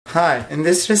Hi, in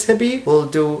this recipe we'll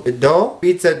do a dough,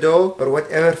 pizza dough or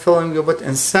whatever filling you put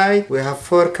inside. We have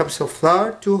 4 cups of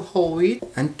flour, 2 whole wheat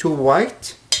and 2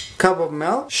 white, cup of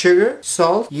milk, sugar,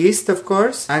 salt, yeast of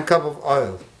course, and cup of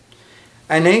oil.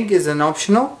 An egg is an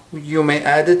optional, you may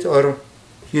add it or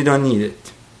you don't need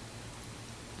it.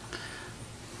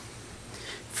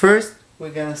 First we're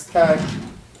gonna start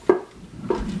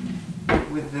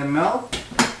with the milk.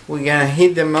 We're gonna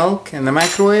heat the milk in the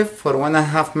microwave for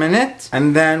 1.5 minutes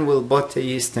and then we'll put the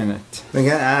yeast in it. We're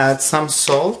gonna add some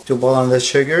salt to boil the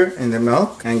sugar in the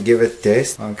milk and give it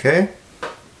taste, okay?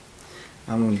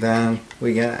 And then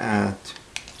we're gonna add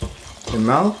the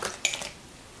milk,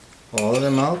 all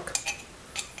the milk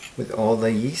with all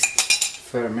the yeast,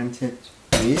 fermented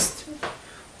yeast.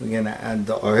 We're gonna add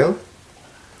the oil.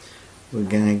 We're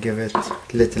gonna give it a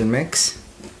little mix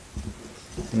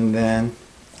and then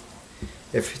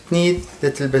if it needs a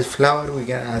little bit flour, we're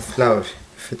gonna add flour.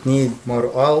 If it needs more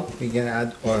oil, we're gonna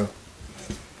add oil.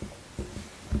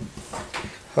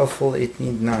 Hopefully it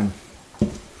needs none.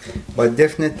 But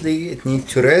definitely it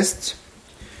needs to rest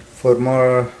for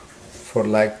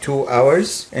like 2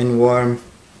 hours in warm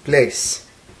place.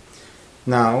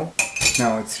 Now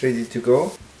it's ready to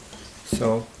go.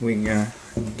 So we're gonna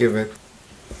give it.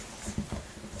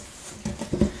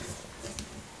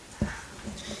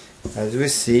 As we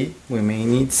see, we may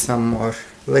need some more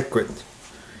liquid.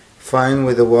 Fine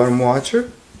with the warm water.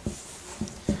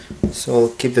 So I'll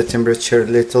keep the temperature a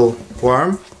little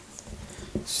warm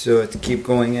so it keep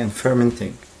going and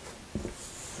fermenting.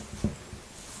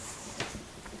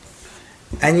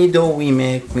 Any dough we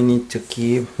make, we need to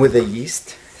keep with the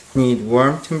yeast. It needs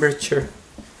warm temperature.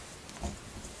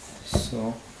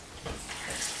 So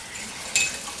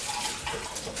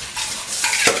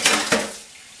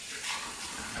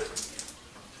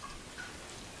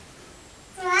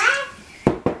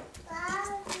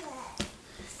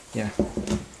yeah,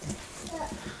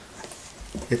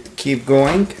 it keep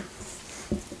going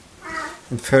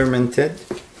and fermented,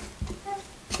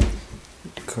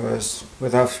 because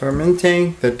without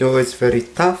fermenting the dough is very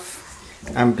tough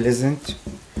and pleasant,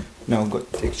 no good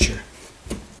texture.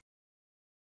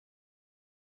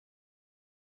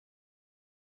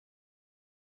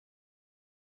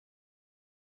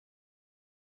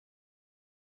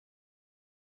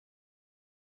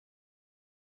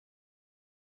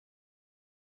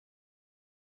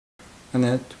 And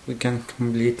that we can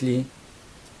completely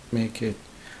make it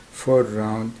 4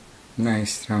 round,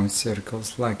 nice round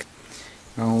circles like.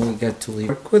 Now we get to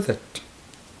work with it.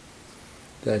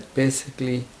 That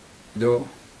basically dough.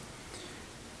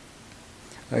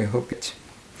 I hope it.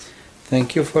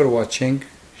 Thank you for watching.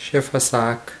 Chef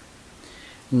Asak.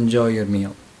 Enjoy your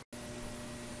meal.